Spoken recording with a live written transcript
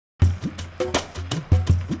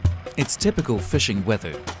It's typical fishing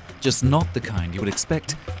weather, just not the kind you would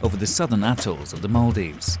expect over the southern atolls of the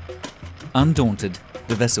Maldives. Undaunted,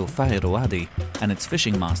 the vessel Fairoadi and its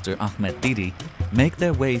fishing master Ahmed Didi make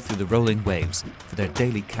their way through the rolling waves for their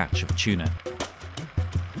daily catch of tuna.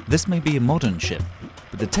 This may be a modern ship,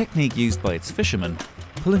 but the technique used by its fishermen,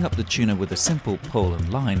 pulling up the tuna with a simple pole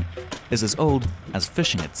and line, is as old as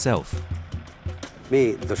fishing itself.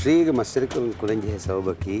 මේ දොශ්‍රීග මස්සරිකම් කුරංජේ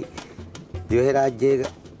සවබකි දිවහි රාජ්‍යයේ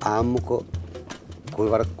ආම්මුකෝ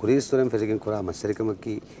කුරීස්වරම් ෆෙරිකන් කුරා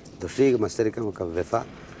මස්සරිකමකි දොශ්‍රීග මස්සරිකමක වෙෆා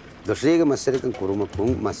දොශ්‍රීග මස්සරිකම් කුරුමකුම්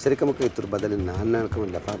මස්සරිකමක ඉතුරු බදල නාන්නකම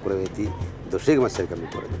ලෆා කුරවේති දොශ්‍රීග මස්සරිකම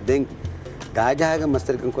කුර දෙන් දාජහාග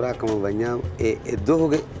මස්සරිකම් කුරාකම වඤ්ඤා ඒ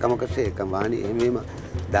එද්දෝගේ කමකෂේ එකම වාණි එහෙමම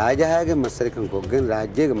දාජහාග මස්සරිකම් කොග්ගෙන්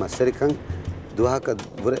රාජ්‍යයේ මස්සරිකම්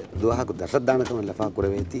දුවහක දශදානකම ලෆා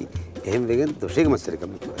කුරවේති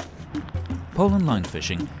Pole and line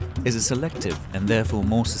fishing is a selective and therefore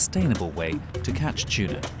more sustainable way to catch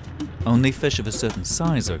tuna. Only fish of a certain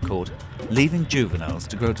size are caught, leaving juveniles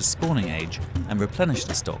to grow to spawning age and replenish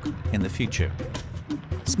the stock in the future.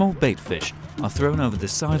 Small bait fish are thrown over the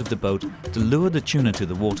side of the boat to lure the tuna to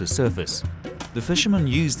the water surface. The fishermen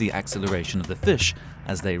use the acceleration of the fish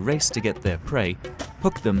as they race to get their prey,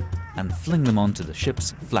 hook them and fling them onto the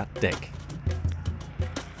ship's flat deck.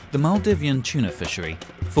 The Maldivian tuna fishery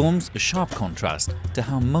forms a sharp contrast to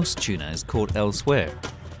how most tuna is caught elsewhere.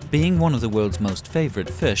 Being one of the world's most favoured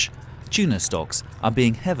fish, tuna stocks are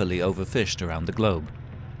being heavily overfished around the globe.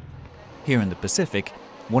 Here in the Pacific,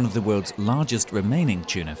 one of the world's largest remaining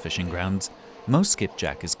tuna fishing grounds, most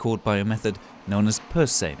skipjack is caught by a method known as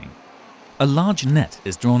purse seining. A large net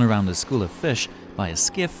is drawn around a school of fish by a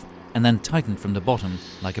skiff and then tightened from the bottom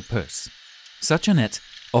like a purse. Such a net,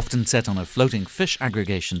 often set on a floating fish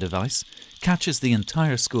aggregation device, catches the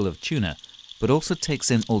entire school of tuna, but also takes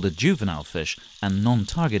in all the juvenile fish and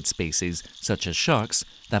non-target species such as sharks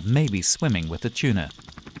that may be swimming with the tuna.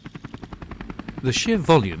 The sheer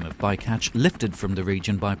volume of bycatch lifted from the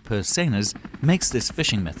region by purse seiners makes this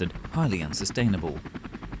fishing method highly unsustainable.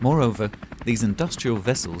 Moreover, these industrial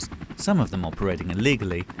vessels, some of them operating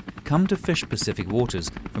illegally, come to fish Pacific waters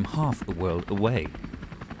from half a world away.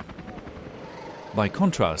 By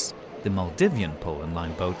contrast, the Maldivian pole and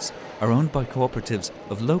line boats are owned by cooperatives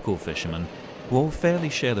of local fishermen who all fairly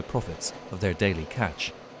share the profits of their daily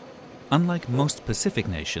catch. Unlike most Pacific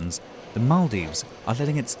nations, the Maldives are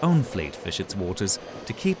letting its own fleet fish its waters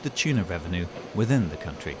to keep the tuna revenue within the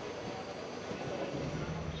country.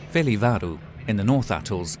 Velivaru, in the North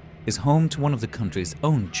Atolls, is home to one of the country's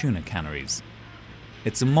own tuna canneries.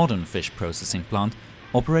 It's a modern fish processing plant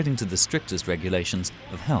operating to the strictest regulations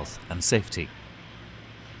of health and safety.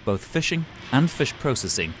 Both fishing and fish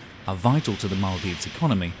processing are vital to the Maldives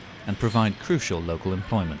economy and provide crucial local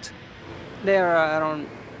employment. There are around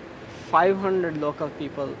 500 local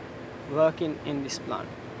people working in this plant.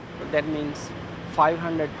 That means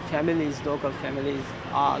 500 families, local families,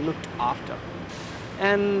 are looked after.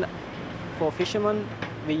 And for fishermen,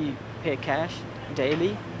 we pay cash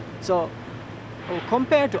daily. So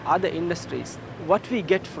compared to other industries, what we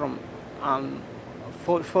get from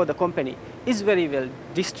for the company is very well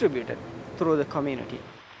distributed through the community.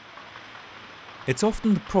 It's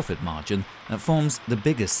often the profit margin that forms the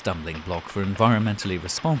biggest stumbling block for environmentally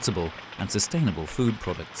responsible and sustainable food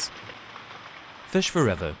products. Fish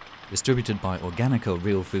Forever, distributed by Organico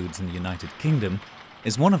Real Foods in the United Kingdom,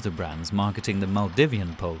 is one of the brands marketing the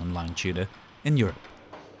Maldivian pole and line tuna in Europe.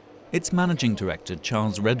 Its managing director,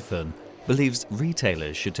 Charles Redfern, believes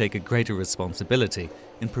retailers should take a greater responsibility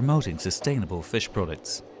in promoting sustainable fish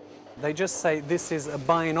products. They just say this is a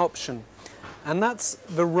buying option, and that's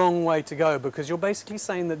the wrong way to go, because you're basically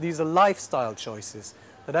saying that these are lifestyle choices,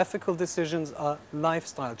 that ethical decisions are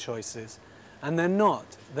lifestyle choices, and they're not.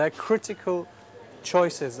 They're critical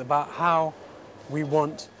choices about how we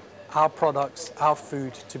want our products, our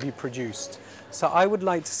food to be produced. So I would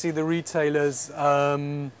like to see the retailers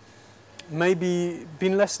maybe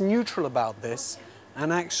being less neutral about this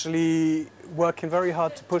and actually working very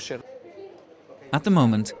hard to push it. At the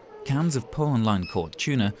moment, cans of pole and line caught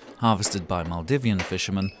tuna harvested by Maldivian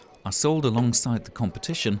fishermen are sold alongside the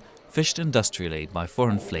competition fished industrially by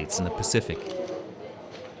foreign fleets in the Pacific.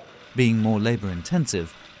 Being more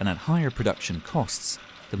labour-intensive and at higher production costs,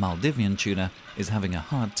 the Maldivian tuna is having a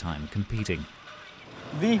hard time competing.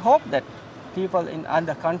 We hope that people in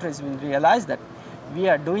other countries will realize that we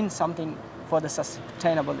are doing something for the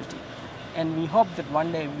sustainability, and we hope that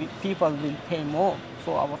one day people will pay more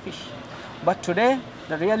for our fish. But today,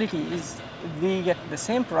 the reality is we get the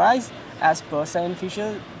same price as purse seine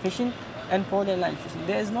fishing and pole and line fishing.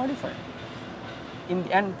 There is no difference. In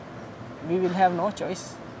the end, we will have no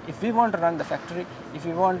choice If we want to run the factory, if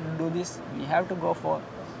we want to do this, we have to go for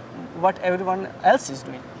what everyone else is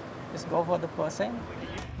doing. Just go for the purse.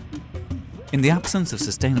 In the absence of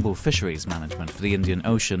sustainable fisheries management for the Indian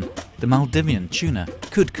Ocean, the Maldivian tuna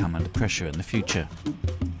could come under pressure in the future.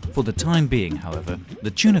 For the time being, however,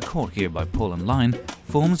 the tuna caught here by Paul and Line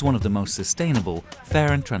forms one of the most sustainable,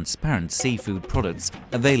 fair and transparent seafood products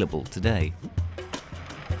available today.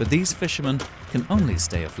 But these fishermen can only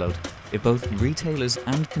stay afloat if both retailers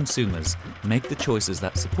and consumers make the choices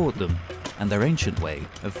that support them and their ancient way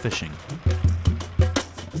of fishing.